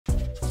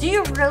Do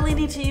you really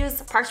need to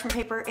use parchment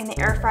paper in the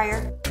air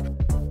fryer?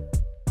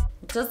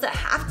 Does it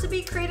have to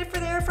be created for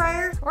the air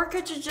fryer? Or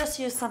could you just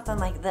use something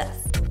like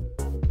this?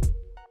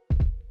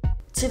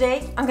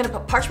 Today, I'm gonna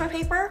put parchment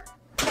paper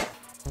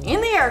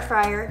in the air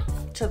fryer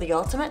to the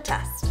ultimate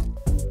test.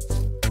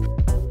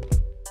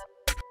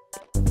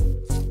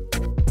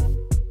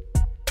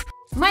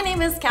 My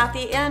name is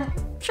Kathy, and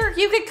sure,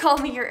 you could call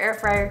me your air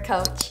fryer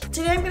coach.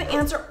 Today I'm gonna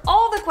answer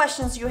all the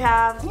questions you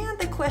have and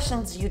the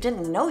questions you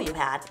didn't know you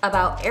had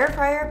about air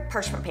fryer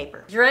parchment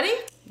paper. You ready?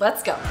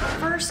 Let's go.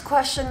 First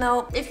question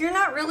though, if you're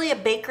not really a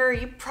baker,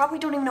 you probably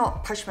don't even know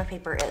what parchment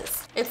paper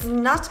is. It's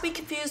not to be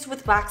confused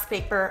with wax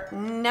paper.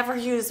 Never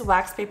use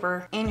wax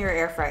paper in your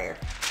air fryer.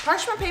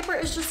 Parchment paper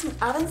is just an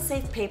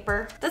oven-safe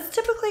paper that's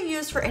typically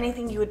used for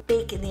anything you would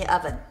bake in the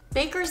oven.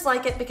 Bakers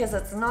like it because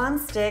it's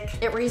non-stick,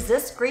 it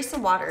resists grease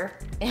and water,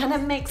 and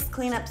it makes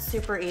cleanup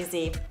super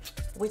easy,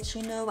 which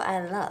you know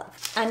I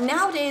love. And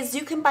nowadays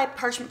you can buy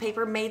parchment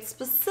paper made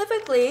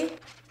specifically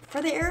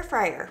for the air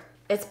fryer.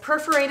 It's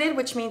perforated,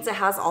 which means it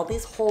has all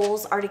these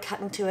holes already cut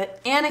into it,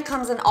 and it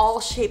comes in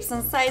all shapes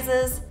and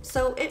sizes,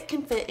 so it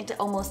can fit into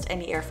almost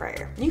any air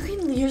fryer. You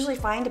can usually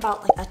find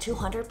about like a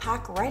 200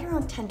 pack right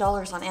around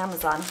 $10 on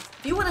Amazon.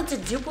 If you wanted to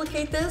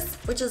duplicate this,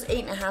 which is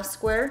 8.5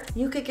 square,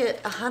 you could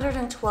get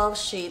 112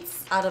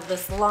 sheets out of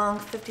this long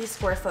 50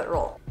 square foot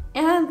roll.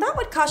 And that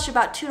would cost you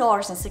about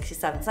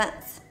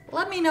 $2.67.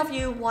 Let me know if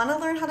you want to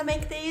learn how to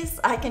make these.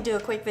 I can do a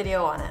quick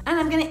video on it. And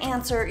I'm going to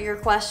answer your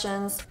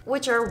questions,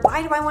 which are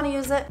why do I want to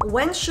use it?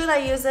 When should I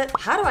use it?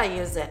 How do I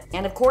use it?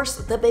 And of course,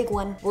 the big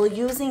one, will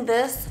using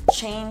this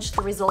change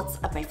the results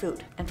of my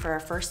food? And for our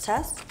first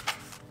test,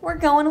 we're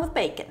going with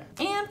bacon.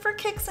 And for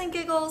kicks and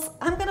giggles,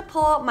 I'm gonna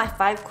pull out my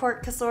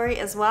 5-quart cassoulet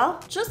as well,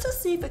 just to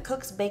see if it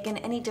cooks bacon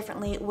any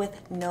differently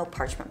with no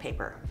parchment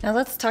paper. Now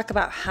let's talk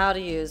about how to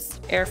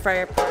use air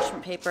fryer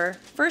parchment paper.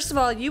 First of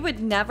all, you would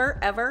never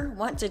ever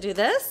want to do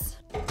this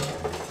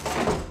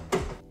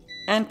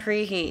and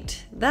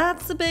preheat.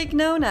 That's a big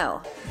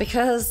no-no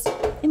because,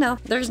 you know,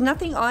 there's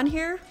nothing on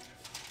here.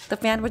 The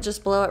fan would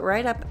just blow it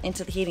right up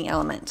into the heating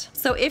element.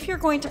 So if you're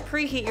going to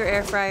preheat your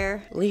air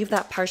fryer, leave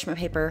that parchment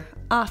paper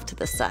off to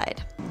the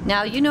side.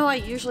 Now, you know I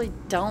usually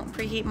don't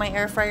preheat my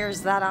air fryers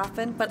that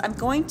often, but I'm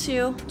going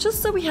to,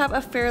 just so we have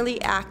a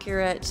fairly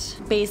accurate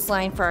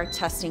baseline for our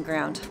testing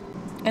ground.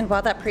 And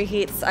while that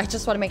preheats, I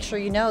just want to make sure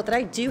you know that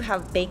I do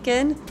have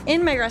bacon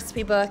in my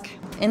recipe book,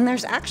 and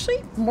there's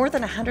actually more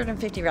than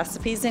 150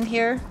 recipes in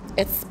here.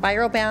 It's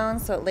spiral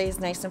bound, so it lays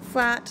nice and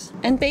flat.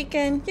 And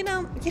bacon, you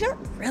know, you don't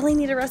really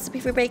need a recipe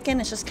for bacon.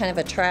 It's just kind of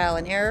a trial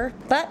and error,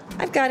 but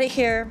I've got it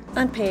here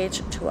on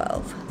page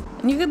 12.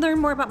 And you can learn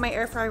more about my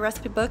air fryer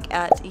recipe book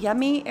at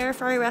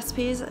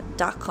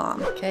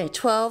yummyairfryerrecipes.com. Okay,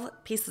 12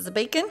 pieces of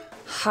bacon,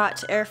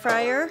 hot air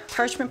fryer,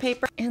 parchment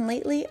paper, and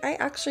lately I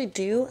actually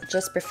do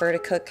just prefer to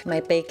cook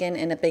my bacon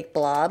in a big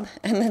blob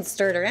and then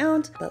stir it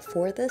around. But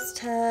for this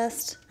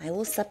test, I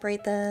will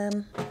separate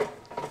them.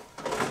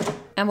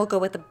 And we'll go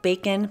with the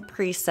bacon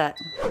preset.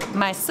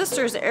 My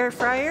sister's air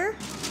fryer,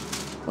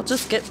 we'll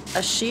just get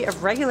a sheet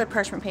of regular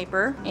parchment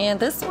paper, and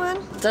this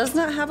one does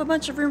not have a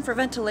bunch of room for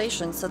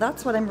ventilation, so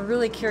that's what I'm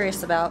really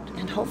curious about.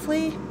 And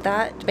hopefully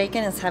that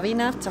bacon is heavy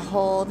enough to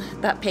hold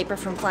that paper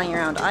from flying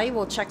around. I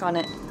will check on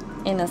it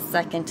in a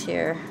second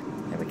here.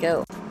 There we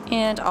go.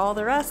 And all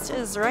the rest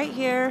is right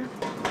here.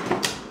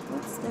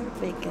 What's their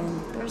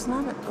bacon? There's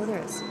not a, oh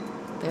there is.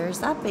 There's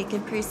that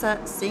bacon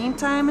preset, same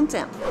time and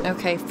temp.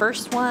 Okay,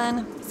 first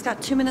one, it's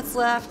got 2 minutes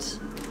left.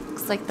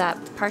 Looks like that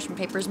parchment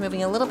paper is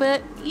moving a little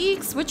bit.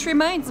 Eeks, which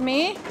reminds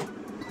me,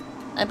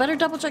 I better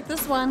double check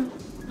this one.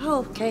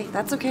 Oh, okay,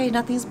 that's okay,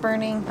 nothing's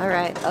burning. All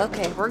right,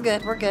 okay, we're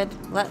good, we're good.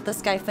 Let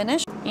this guy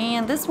finish.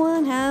 And this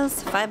one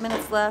has 5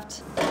 minutes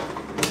left.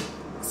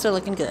 Still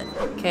looking good.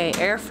 Okay,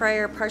 air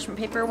fryer parchment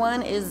paper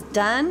one is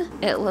done.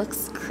 It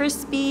looks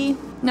crispy.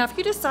 Now, if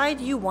you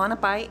decide you wanna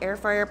buy air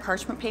fryer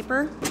parchment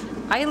paper,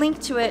 I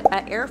linked to it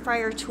at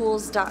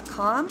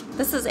airfryertools.com.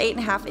 This is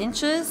 8.5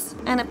 inches,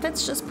 and it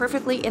fits just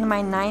perfectly in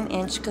my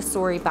 9-inch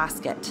cassoulet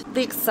basket.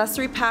 The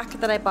accessory pack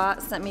that I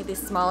bought sent me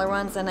these smaller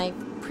ones, and I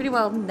pretty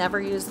well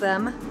never use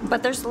them,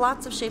 but there's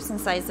lots of shapes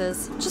and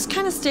sizes. Just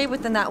kind of stay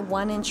within that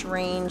 1-inch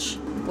range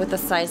with the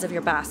size of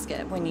your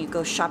basket when you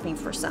go shopping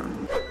for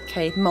some.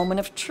 Okay, moment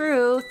of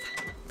truth.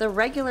 The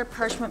regular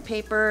parchment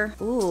paper,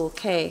 ooh,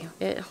 okay,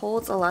 it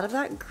holds a lot of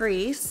that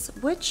grease,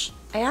 which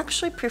I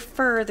actually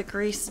prefer the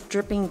grease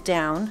dripping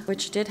down,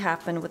 which did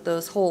happen with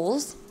those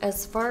holes.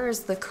 As far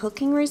as the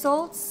cooking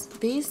results,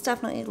 these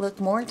definitely look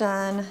more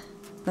done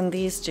than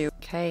these do.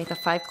 Okay, the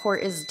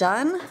 5-quart is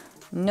done.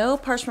 No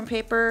parchment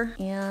paper,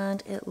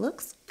 and it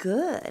looks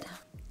good.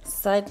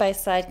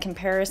 Side-by-side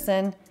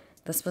comparison.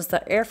 This was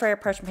the air fryer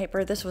parchment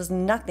paper. This was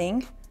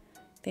nothing.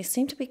 They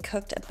seem to be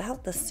cooked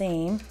about the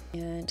same.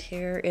 And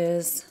here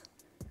is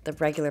the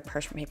regular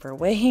parchment paper.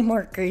 Way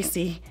more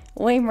greasy,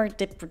 way more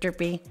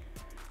drippy,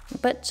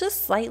 but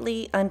just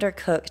slightly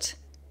undercooked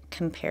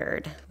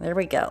compared. There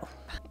we go.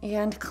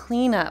 And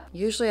clean up.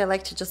 Usually I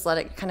like to just let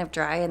it kind of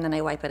dry and then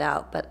I wipe it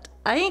out, but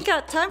I ain't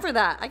got time for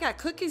that. I got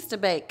cookies to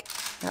bake.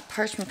 That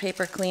parchment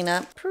paper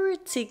cleanup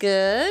pretty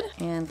good.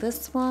 And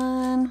this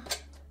one,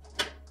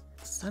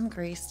 some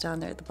grease down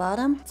there at the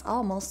bottom. It's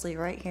all mostly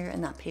right here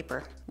in that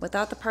paper.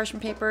 Without the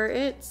parchment paper,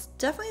 it's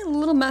definitely a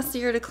little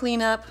messier to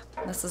clean up.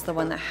 This is the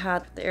one that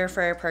had the air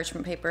fryer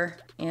parchment paper,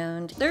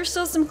 and there's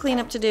still some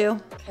cleanup to do.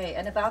 Okay,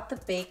 and about the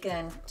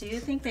bacon, do you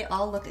think they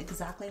all look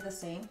exactly the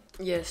same?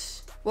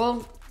 Yes.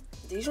 Well,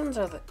 these ones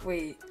are the,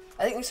 wait,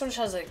 I think this one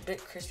has like a bit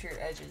crispier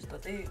edges,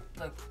 but they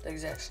look the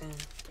exact same.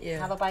 Yeah.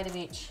 Have a bite of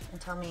each and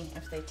tell me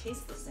if they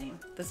taste the same.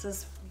 This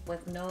is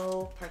with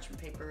no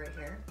parchment paper right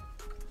here.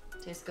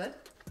 Tastes good?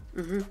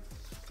 Mm-hmm.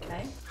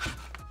 Okay.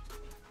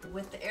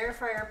 With the air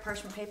fryer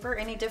parchment paper,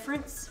 any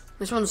difference?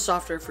 This one's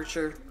softer for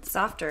sure.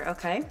 Softer,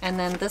 okay. And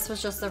then this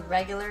was just the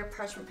regular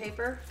parchment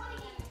paper.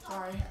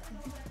 Sorry.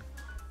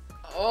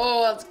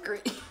 Oh, that's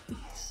great.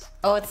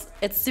 Oh,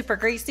 it's super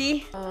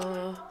greasy. I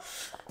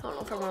don't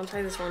know if I want to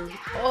try this one.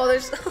 Oh,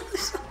 there's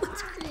so much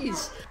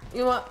grease.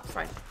 You know what?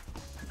 Fine.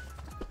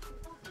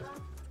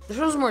 This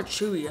one's more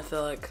chewy, I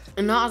feel like,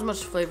 and not as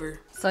much flavor.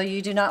 So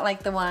you do not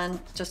like the one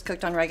just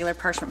cooked on regular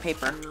parchment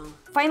paper? No.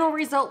 Final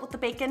result with the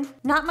bacon.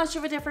 Not much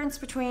of a difference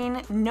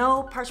between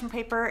no parchment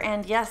paper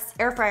and yes,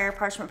 air fryer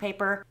parchment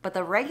paper, but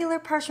the regular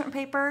parchment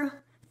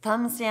paper,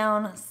 thumbs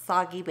down,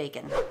 soggy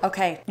bacon.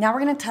 Okay, now we're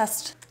gonna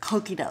test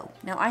cookie dough.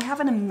 Now I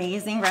have an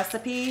amazing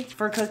recipe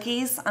for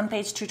cookies on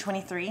page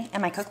 223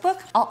 in my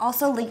cookbook. I'll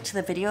also link to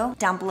the video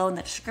down below in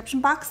the description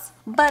box,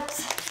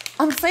 but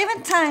I'm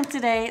saving time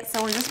today,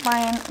 so we're just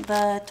buying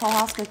the Toll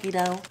House cookie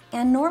dough.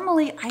 And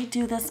normally I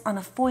do this on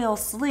a foil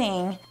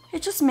sling.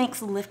 It just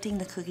makes lifting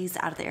the cookies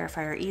out of the air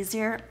fryer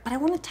easier, but I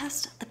want to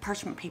test the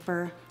parchment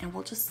paper and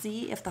we'll just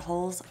see if the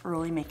holes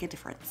really make a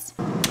difference.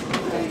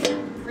 Okay,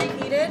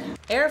 preheated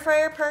air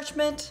fryer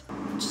parchment.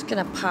 I'm just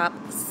gonna pop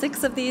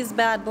 6 of these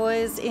bad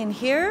boys in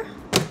here.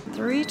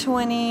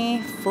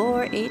 320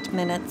 for 8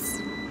 minutes.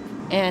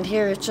 And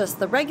here is just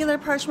the regular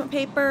parchment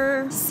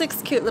paper,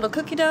 6 cute little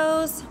cookie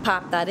doughs.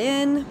 Pop that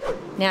in.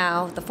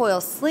 Now the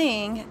foil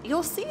sling,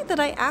 you'll see that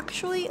I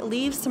actually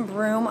leave some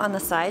room on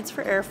the sides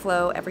for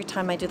airflow every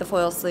time I do the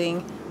foil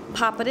sling.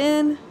 Pop it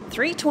in,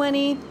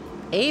 320,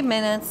 8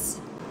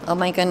 minutes. Oh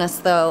my goodness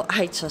though,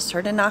 I just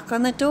heard a knock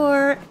on the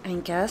door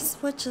and guess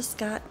what just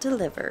got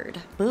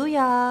delivered?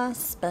 Booyah,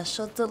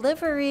 special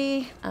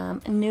delivery.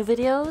 New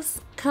videos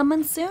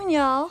coming soon,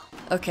 y'all.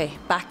 Okay,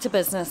 back to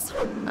business.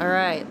 All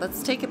right,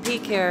 let's take a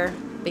peek here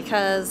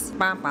because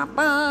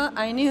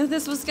I knew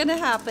this was gonna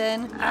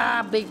happen.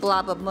 Big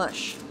blob of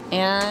mush.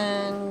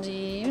 And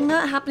you're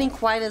not happening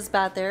quite as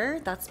bad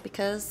there. That's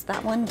because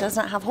that one does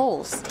not have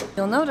holes.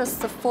 You'll notice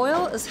the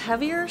foil is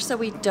heavier, so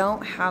we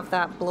don't have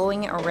that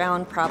blowing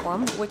around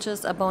problem, which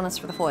is a bonus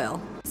for the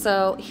foil.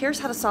 So here's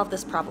how to solve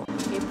this problem.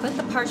 You put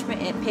the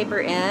parchment paper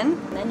in,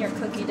 and then your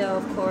cookie dough,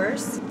 of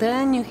course.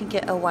 Then you can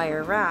get a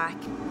wire rack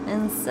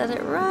and set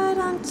it right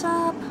on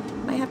top.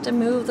 Might have to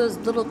move those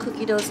little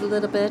cookie doughs a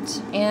little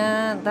bit,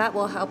 and that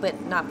will help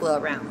it not blow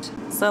around.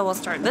 So we'll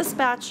start this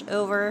batch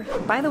over.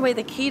 By the way,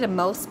 the key to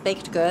most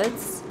baked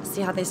goods,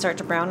 see how they start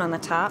to brown on the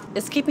top,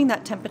 is keeping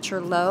that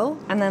temperature low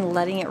and then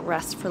letting it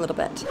rest for a little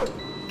bit.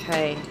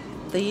 Okay,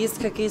 these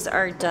cookies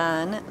are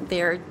done.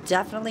 They're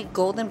definitely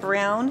golden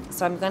brown,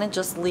 so I'm gonna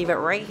just leave it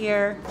right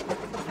here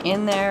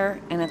in there,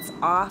 and it's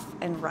off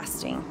and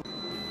resting.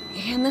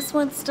 And this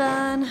one's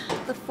done.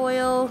 The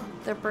foil,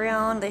 they're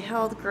brown, they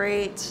held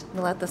great.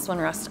 We'll let this one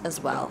rest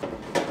as well.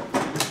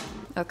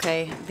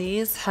 Okay,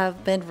 these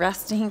have been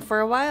resting for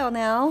a while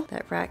now.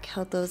 That rack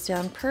held those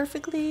down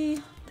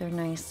perfectly. They're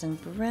nice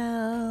and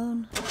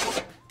brown.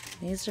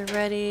 These are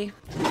ready.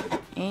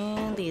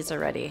 And these are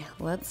ready.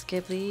 Let's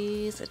give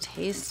these a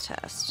taste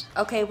test.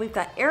 Okay, we've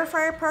got air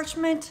fryer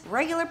parchment,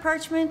 regular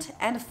parchment,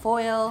 and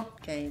foil.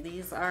 Okay,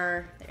 these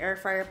are the air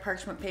fryer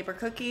parchment paper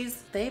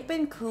cookies. They've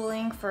been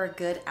cooling for a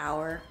good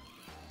hour.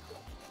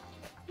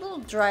 A little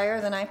drier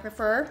than I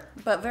prefer,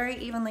 but very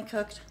evenly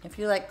cooked. If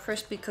you like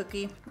crispy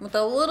cookie with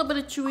a little bit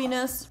of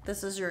chewiness,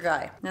 this is your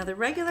guy. Now the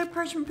regular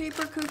parchment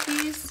paper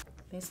cookies,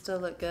 they still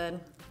look good.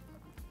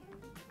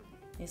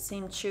 They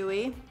seem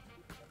chewy.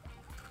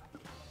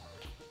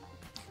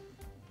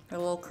 They're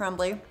a little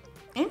crumbly.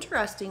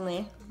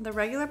 Interestingly, the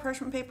regular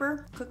parchment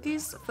paper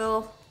cookies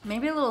feel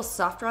maybe a little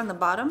softer on the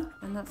bottom,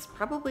 and that's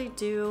probably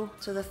due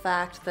to the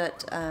fact that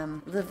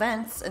the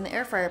vents in the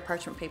air fryer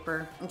parchment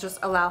paper just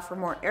allow for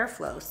more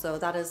airflow, so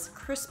that is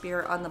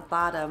crispier on the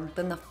bottom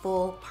than the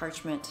full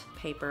parchment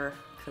paper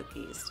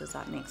cookies. Does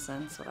that make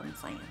sense what I'm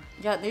saying?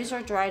 Yeah, these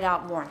are dried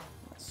out more.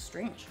 That's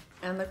strange.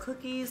 And the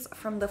cookies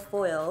from the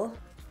foil,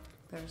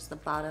 there's the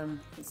bottom.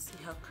 Let's see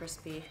how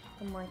crispy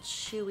and more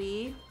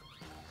chewy.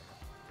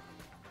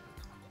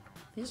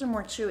 These are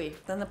more chewy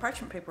than the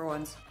parchment paper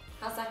ones.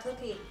 How's that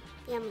cookie?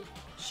 Yummy.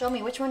 Show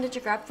me, which one did you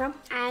grab from?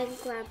 I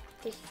grabbed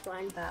this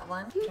one. That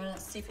one? Do you want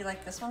to see if you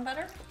like this one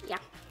better? Yeah.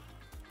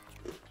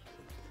 What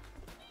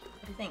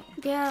do you think?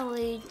 They're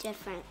really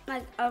different.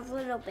 Like a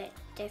little bit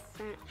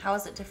different. How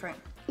is it different?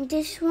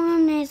 This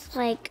one is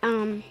like,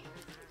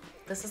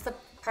 This is the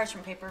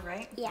parchment paper,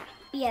 right? yeah.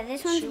 Yeah,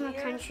 this one's more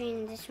Chewier? crunchy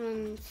and this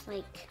one's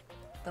like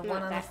The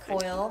one on the that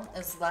foil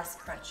is less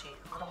crunchy,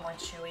 a little more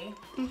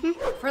chewy.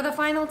 For the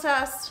final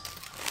test,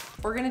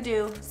 we're gonna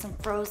do some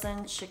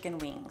frozen chicken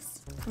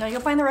wings. Now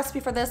you'll find the recipe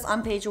for this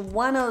on page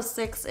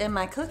 106 in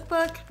my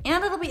cookbook,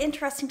 and it'll be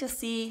interesting to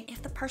see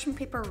if the parchment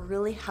paper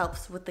really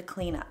helps with the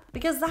cleanup.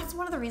 Because that's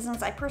one of the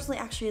reasons I personally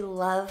actually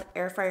love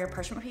air fryer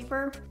parchment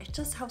paper. It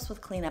just helps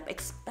with cleanup,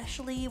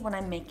 especially when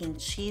I'm making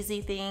cheesy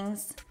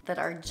things that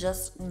are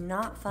just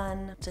not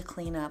fun to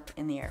clean up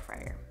in the air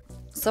fryer.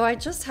 So I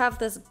just have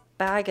this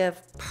bag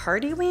of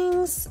party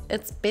wings.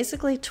 It's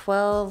basically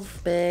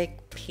 12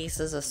 big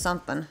pieces of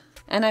something.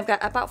 And I've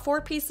got about 4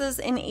 pieces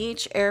in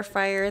each air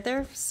fryer.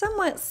 They're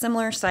somewhat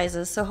similar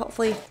sizes, so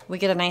hopefully we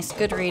get a nice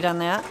good read on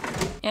that.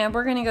 And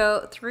we're gonna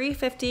go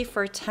 350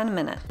 for 10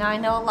 minutes. Now I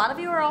know a lot of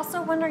you are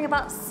also wondering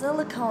about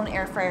silicone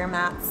air fryer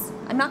mats.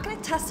 I'm not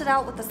gonna test it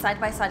out with the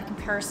side-by-side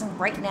comparison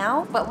right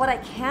now, but what I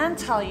can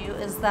tell you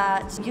is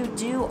that you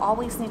do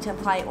always need to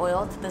apply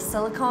oil to the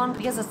silicone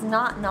because it's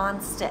not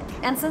non-stick.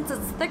 And since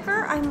it's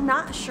thicker, I'm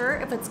not sure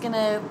if it's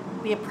gonna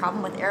be a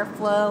problem with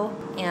airflow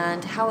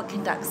and how it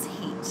conducts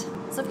heat.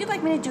 So if you'd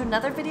like me to do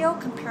another video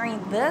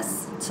comparing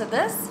this to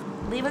this,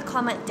 leave a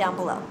comment down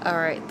below. All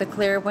right, the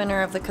clear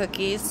winner of the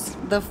cookies,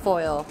 the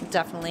foil,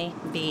 definitely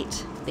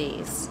beat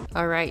these.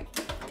 All right,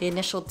 the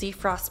initial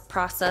defrost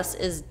process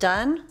is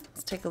done.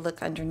 Let's take a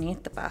look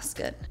underneath the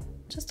basket.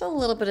 Just a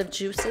little bit of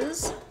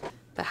juices,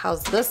 but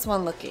how's this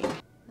one looking?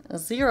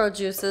 0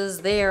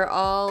 juices, they are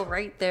all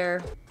right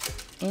there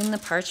in the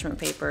parchment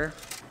paper.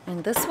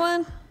 And this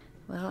one,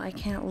 well, I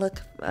can't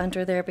look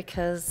under there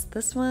because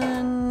this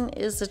one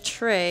is a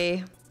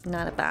tray,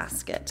 not a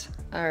basket.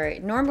 All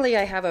right, normally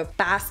I have a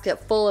basket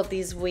full of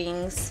these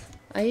wings.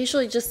 I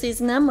usually just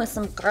season them with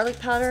some garlic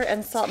powder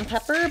and salt and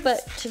pepper,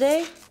 but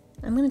today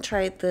I'm gonna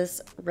try this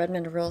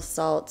Redmond Real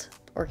Salt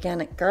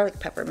organic garlic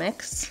pepper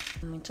mix.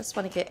 And we just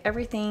wanna get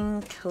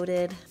everything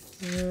coated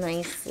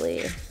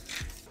nicely.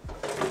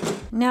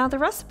 Now the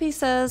recipe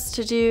says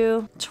to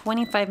do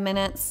 25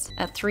 minutes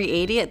at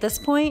 380 at this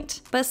point,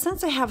 but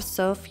since I have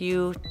so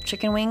few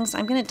chicken wings,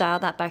 I'm gonna dial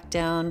that back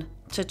down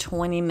to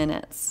 20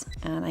 minutes,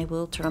 and I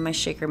will turn on my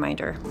shaker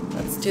minder.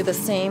 Let's do the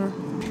same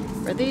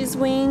for these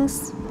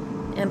wings.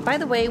 And by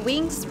the way,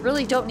 wings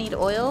really don't need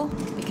oil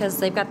because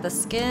they've got the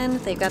skin,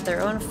 they've got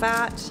their own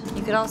fat.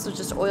 You could also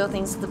just oil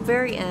things at the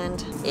very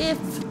end if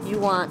you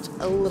want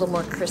a little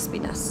more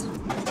crispiness.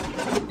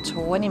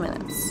 20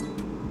 minutes.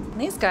 And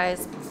these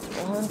guys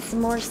want some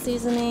more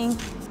seasoning.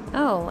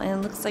 Oh,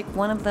 and looks like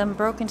one of them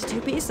broke into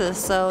 2 pieces,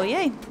 so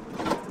yay.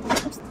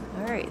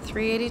 All right,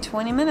 380,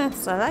 20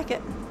 minutes, I like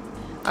it.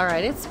 All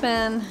right, it's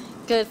been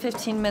good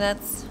 15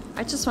 minutes.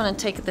 I just want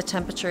to take the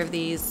temperature of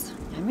these.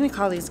 I'm gonna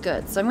call these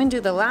good. So I'm gonna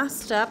do the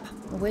last step,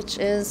 which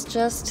is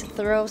just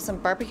throw some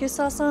barbecue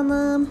sauce on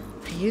them.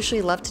 I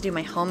usually love to do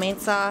my homemade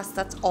sauce.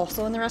 That's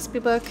also in the recipe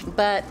book,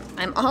 but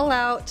I'm all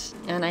out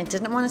and I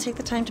didn't want to take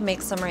the time to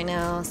make some right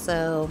now,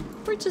 so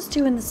we're just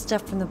doing the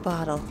stuff from the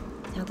bottle.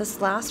 Now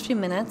this last few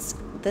minutes,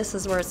 this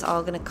is where it's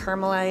all gonna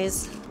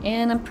caramelize.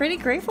 And I'm pretty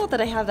grateful that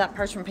I have that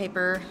parchment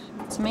paper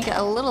to make it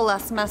a little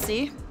less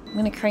messy. I'm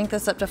gonna crank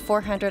this up to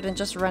 400 and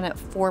just run it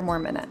 4 more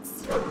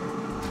minutes.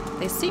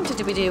 They seem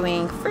to be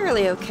doing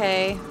fairly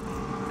okay.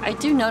 I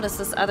do notice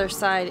this other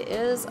side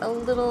is a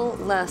little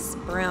less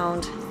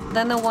browned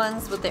than the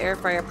ones with the air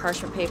fryer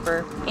parchment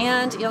paper.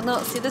 And you'll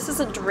note, see, this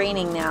isn't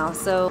draining now,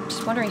 so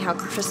just wondering how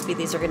crispy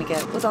these are gonna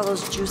get with all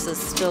those juices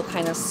still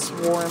kind of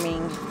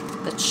swarming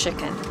the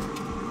chicken.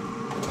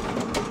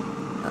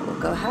 But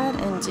we'll go ahead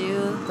and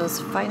do those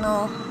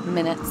final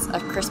minutes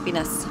of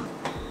crispiness.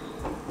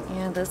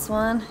 And this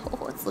one,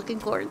 oh, it's looking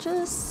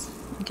gorgeous.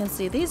 You can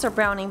see these are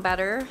browning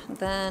better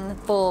than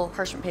full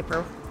parchment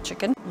paper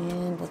chicken.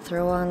 And we'll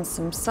throw on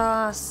some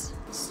sauce,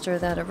 stir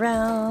that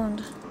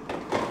around,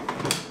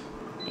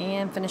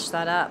 and finish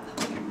that up.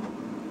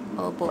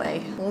 Oh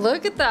boy,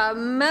 look at that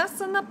mess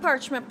in the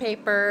parchment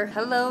paper.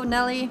 Hello,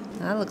 Nellie.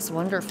 That looks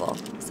wonderful.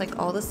 It's like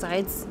all the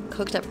sides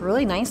cooked up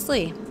really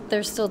nicely.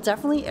 There's still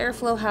definitely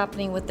airflow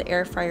happening with the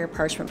air fryer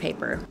parchment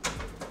paper.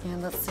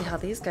 And let's see how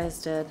these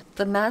guys did.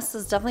 The mess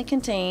is definitely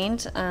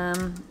contained.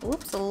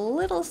 Whoops, a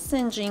little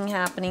singeing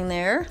happening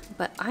there,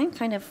 but I'm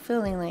kind of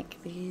feeling like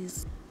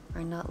these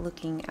are not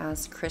looking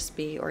as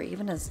crispy or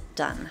even as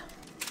done.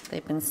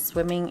 They've been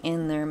swimming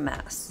in their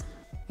mess.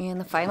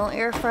 And the final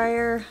air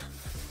fryer,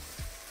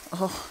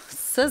 oh,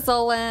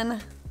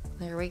 sizzling.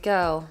 There we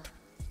go.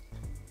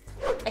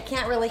 I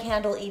can't really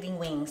handle eating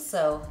wings,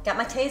 so got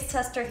my taste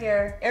tester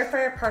here. Air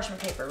fryer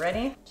parchment paper,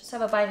 ready? Just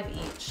have a bite of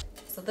each.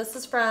 So this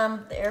is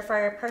from the air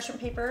fryer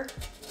parchment paper.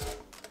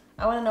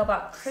 I want to know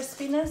about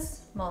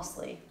crispiness,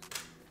 mostly.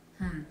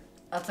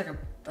 That's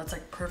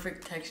like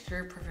perfect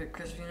texture, perfect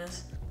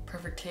crispiness,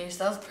 perfect taste.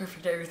 That was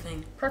perfect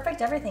everything.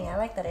 Perfect everything, I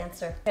like that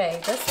answer.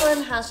 Okay, this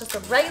one has just a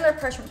regular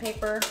parchment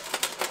paper.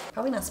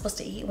 Probably not supposed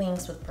to eat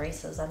wings with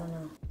braces, I don't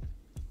know.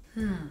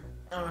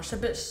 I don't know, it's a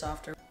bit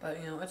softer, but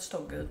you know, it's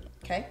still good.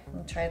 Okay, let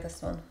me try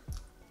this one.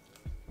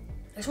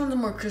 This one's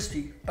more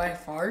crispy by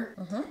far.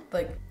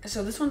 Like,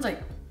 so this one's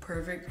like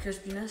perfect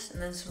crispiness,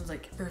 and then this one's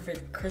like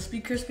perfect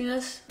crispy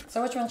crispiness.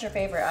 So which one's your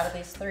favorite out of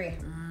these 3?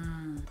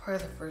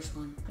 Probably the first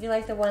one. You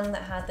like the one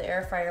that had the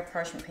air fryer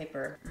parchment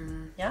paper?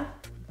 Yeah?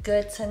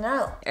 Good to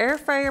know. Air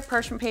fryer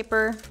parchment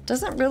paper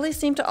doesn't really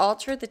seem to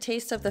alter the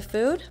taste of the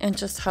food and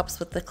just helps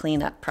with the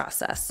cleanup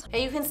process.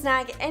 Hey, you can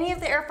snag any of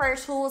the air fryer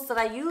tools that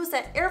I use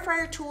at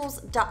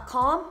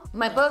airfryertools.com.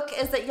 My book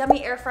is at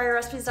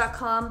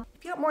yummyairfryerrecipes.com.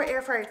 If you want more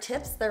air fryer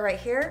tips, they're right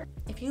here.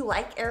 If you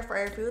like air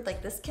fryer food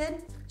like this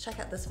kid, check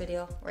out this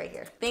video right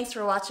here. Thanks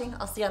for watching.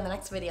 I'll see you on the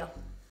next video.